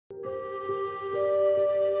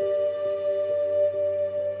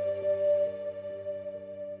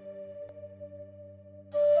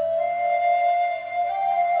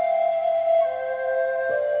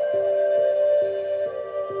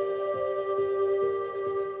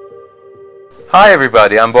Hi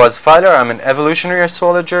everybody, I'm Boaz Fyler. I'm an evolutionary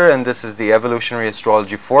astrologer, and this is the Evolutionary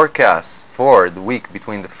Astrology forecast for the week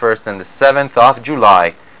between the 1st and the 7th of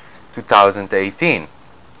July 2018.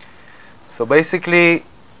 So basically,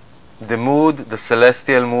 the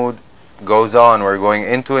celestial mood goes on. We're going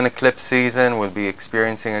into an eclipse season. We'll be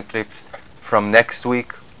experiencing eclipses from next week.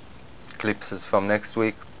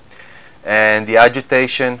 And the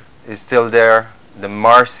agitation is still there. The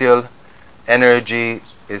martial energy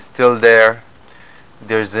is still there.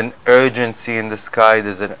 There's an urgency in the sky.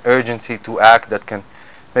 There's an urgency to act that can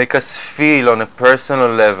make us feel on a personal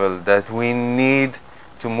level that we need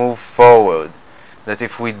to move forward. That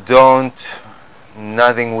if we don't,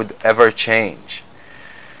 nothing would ever change.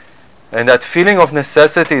 And that feeling of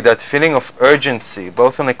necessity, that feeling of urgency,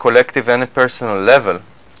 both on a collective and a personal level.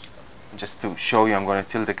 Just to show you, I'm going to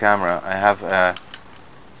tilt the camera. I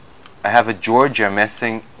have a Georgia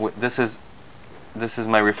messing with this is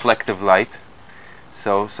my reflective light.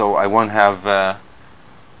 So I won't have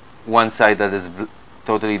one side that is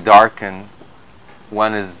totally dark and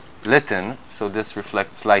one is lit in. So this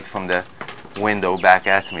reflects light from the window back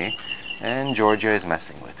at me, and Georgia is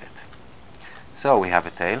messing with it. So we have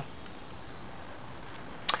a tail.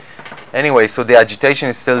 Anyway, so the agitation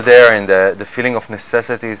is still there, and the feeling of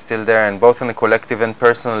necessity is still there, and both on a collective and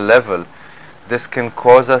personal level, this can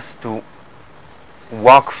cause us to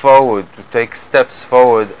walk forward, to take steps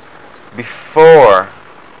forward before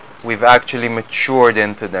we've actually matured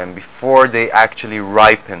into them, before they actually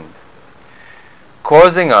ripened,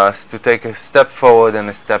 causing us to take a step forward and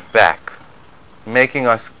a step back, making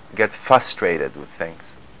us get frustrated with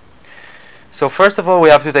things. So first of all, we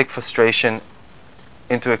have to take frustration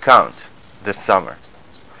into account this summer.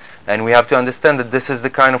 And we have to understand that this is the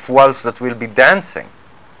kind of waltz that we'll be dancing.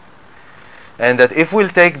 And that if we'll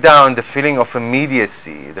take down the feeling of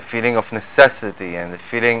immediacy, the feeling of necessity, and the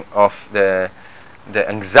feeling of the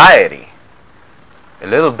anxiety a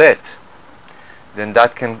little bit, then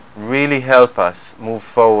that can really help us move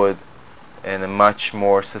forward in a much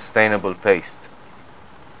more sustainable pace.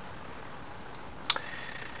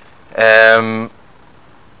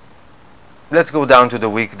 Let's go down to the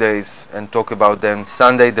weekdays and talk about them.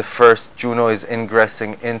 Sunday the 1st, Juno is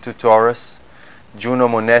ingressing into Taurus. Juno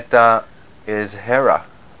Moneta is Hera,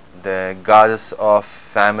 the goddess of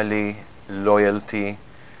family, loyalty,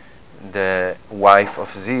 the wife of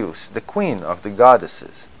Zeus, the queen of the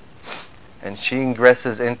goddesses. And she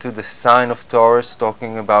ingresses into the sign of Taurus,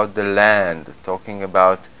 talking about the land, talking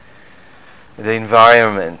about the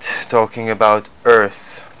environment, talking about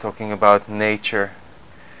earth, talking about nature,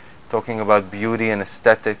 talking about beauty and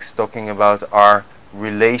aesthetics, talking about our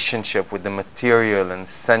relationship with the material and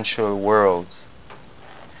sensual worlds.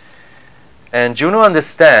 And Juno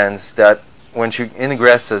understands that when she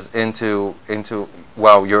ingresses into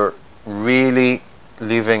wow, you're really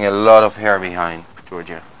leaving a lot of hair behind,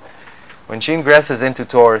 Georgia. When she ingresses into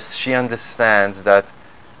Taurus, she understands that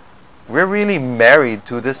we're really married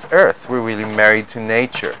to this earth. We're really married to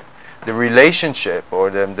nature. The relationship, or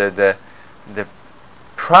the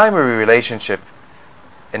primary relationship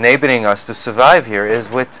enabling us to survive here, is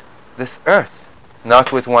with this earth,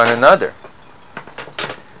 not with one another.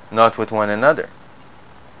 Not with one another.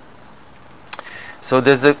 So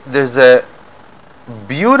there's a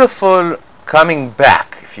beautiful coming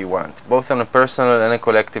back, if you want, both on a personal and a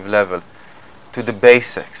collective level, to the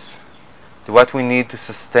basics, to what we need to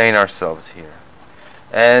sustain ourselves here.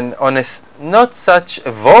 And on a not such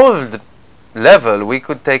evolved level, we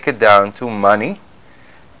could take it down to money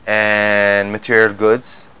and material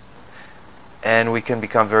goods, and we can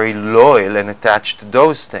become very loyal and attached to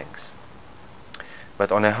those things.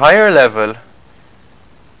 But on a higher level,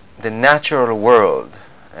 the natural world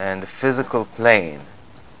and the physical plane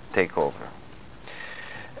take over.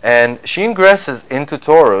 And she ingresses into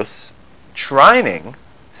Taurus, trining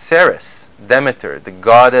Ceres, Demeter, the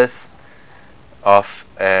goddess of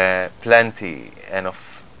plenty and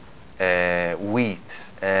of wheat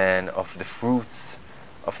and of the fruits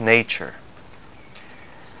of nature,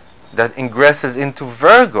 that ingresses into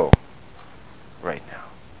Virgo right now.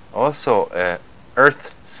 Also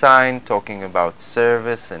earth sign, talking about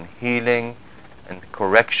service and healing and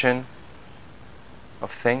correction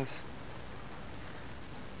of things,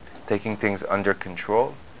 taking things under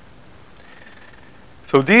control.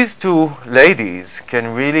 So these two ladies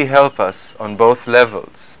can really help us on both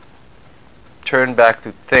levels turn back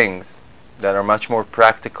to things that are much more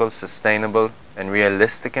practical, sustainable, and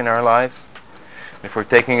realistic in our lives. If we're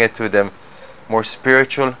taking it to the more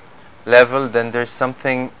spiritual level, then there's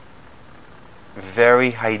something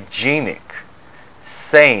very hygienic,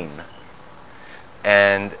 sane,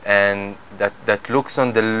 and that looks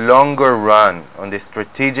on the longer run, on the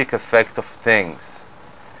strategic effect of things,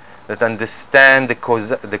 that understand the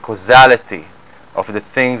causality of the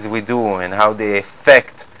things we do and how they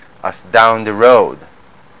affect us down the road.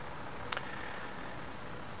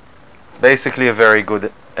 Basically a very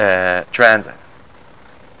good transit.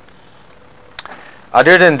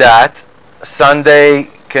 Other than that, Sunday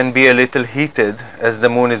can be a little heated as the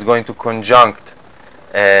moon is going to conjunct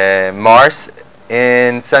Mars.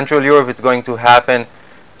 In Central Europe it's going to happen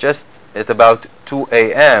just at about 2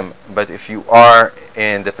 a.m. But if you are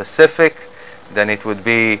in the Pacific, then it would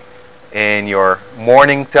be in your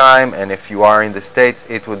morning time, and if you are in the States,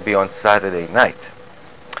 it would be on Saturday night.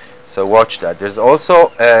 So watch that. There's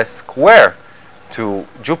also a square to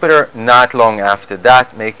Jupiter not long after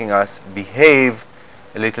that, making us behave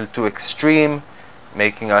a little too extreme,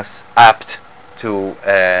 making us apt to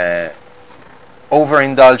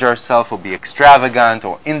overindulge ourselves or be extravagant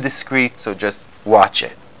or indiscreet, so just watch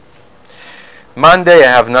it. Monday,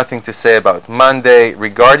 I have nothing to say about Monday.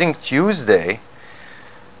 Regarding Tuesday,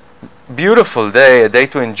 beautiful day, a day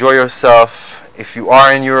to enjoy yourself. If you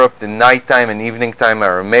are in Europe, the nighttime and evening time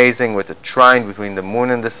are amazing, with a trine between the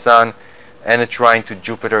moon and the sun and a trine to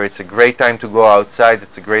Jupiter. It's a great time to go outside.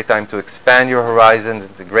 It's a great time to expand your horizons.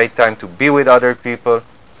 It's a great time to be with other people.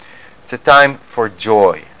 It's a time for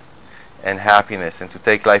joy and happiness and to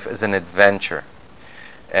take life as an adventure.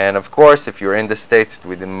 And of course, if you're in the States,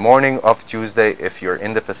 with the morning of Tuesday. If you're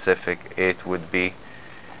in the Pacific, it would be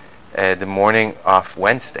the morning of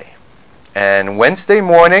Wednesday. And Wednesday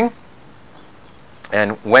morning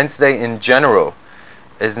and Wednesday in general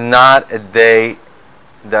is not a day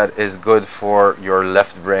that is good for your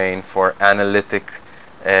left brain, for analytic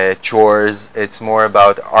chores. It's more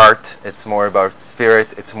about art, it's more about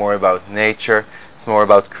spirit, it's more about nature, it's more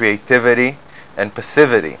about creativity and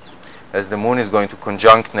passivity, as the moon is going to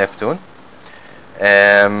conjunct Neptune.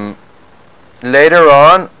 Later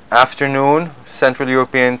on, afternoon, Central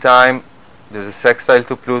European time, there's a sextile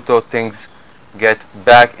to Pluto. Things get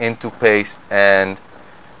back into pace and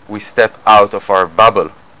we step out of our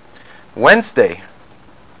bubble. Wednesday,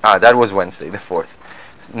 that was Wednesday, the 4th.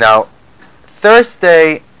 Now,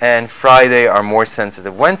 Thursday and Friday are more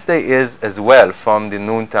sensitive. Wednesday is as well from the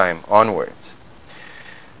noontime onwards.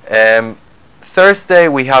 Thursday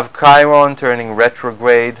we have Chiron turning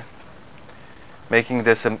retrograde, making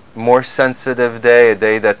this a more sensitive day, a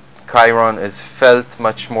day that Chiron is felt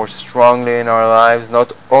much more strongly in our lives.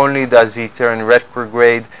 Not only does he turn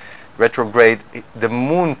retrograde, the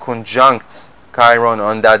moon conjuncts Chiron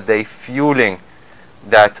on that day, fueling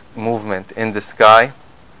that movement in the sky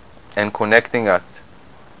and connecting it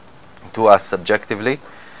to us subjectively.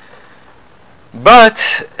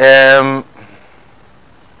 But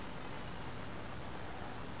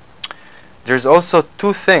there's also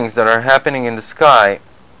two things that are happening in the sky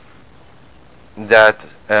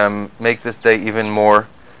that make this day even more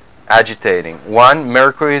agitating. One,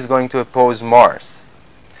 Mercury is going to oppose Mars.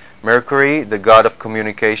 Mercury, the god of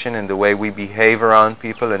communication and the way we behave around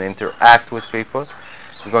people and interact with people,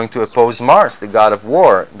 is going to oppose Mars, the god of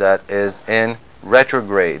war, that is in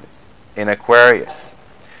retrograde in Aquarius.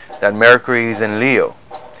 That Mercury is in Leo.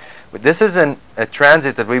 But this is a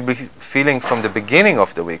transit that we'll be feeling from the beginning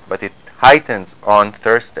of the week, but it heightens on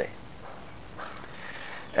Thursday.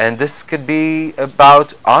 And this could be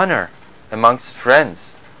about honor amongst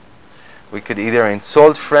friends. We could either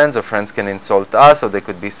insult friends, or friends can insult us, or there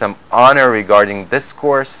could be some honor regarding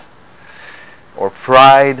discourse or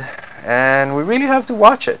pride, and we really have to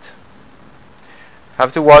watch it.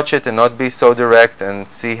 Have to watch it and not be so direct, and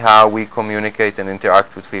see how we communicate and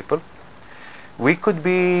interact with people. We could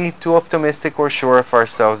be too optimistic or sure of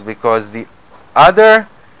ourselves, because the other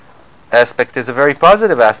aspect is a very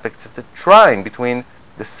positive aspect. It's the trine between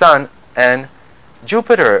the Sun and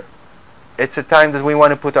Jupiter. It's a time that we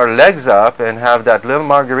want to put our legs up and have that little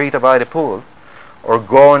margarita by the pool, or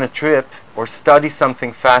go on a trip, or study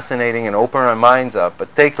something fascinating and open our minds up,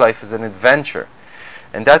 but take life as an adventure.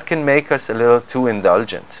 And that can make us a little too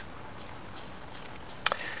indulgent.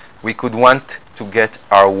 We could want to get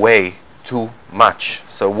our way too much.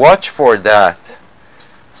 So watch for that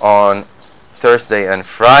on Thursday and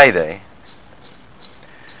Friday.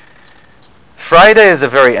 Friday is a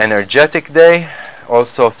very energetic day.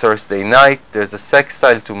 Also Thursday night, there's a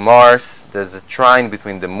sextile to Mars. There's a trine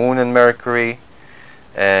between the moon and Mercury.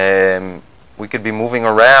 We could be moving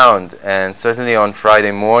around, and certainly on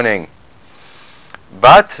Friday morning.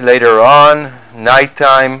 But later on,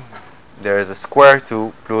 nighttime, there is a square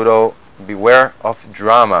to Pluto. Beware of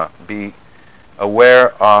drama. Be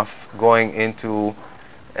aware of going into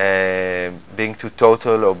being too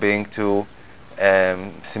total, or being too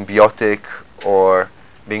symbiotic or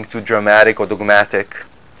being too dramatic or dogmatic,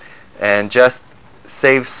 and just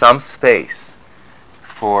save some space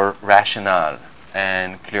for rationale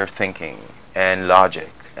and clear thinking and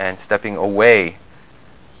logic and stepping away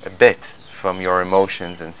a bit from your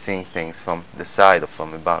emotions and seeing things from the side or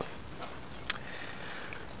from above.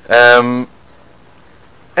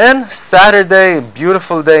 And Saturday,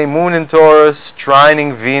 beautiful day, moon in Taurus,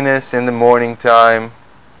 trining Venus in the morning time.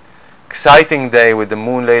 Exciting day with the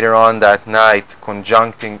moon later on that night,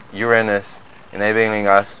 conjuncting Uranus, enabling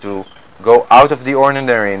us to go out of the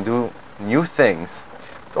ordinary and do new things.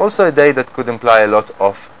 But also a day that could imply a lot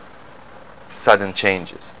of sudden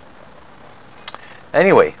changes.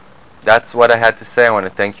 Anyway, that's what I had to say. I want to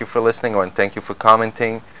thank you for listening. I want to thank you for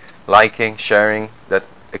commenting, liking, sharing. That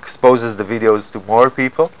exposes the videos to more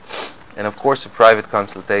people. And of course, for private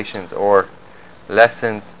consultations or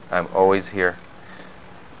lessons, I'm always here.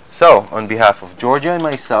 So, on behalf of Georgia and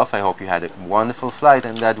myself, I hope you had a wonderful flight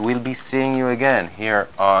and that we'll be seeing you again here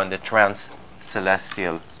on the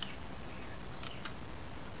Trans-Celestial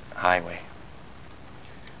Highway.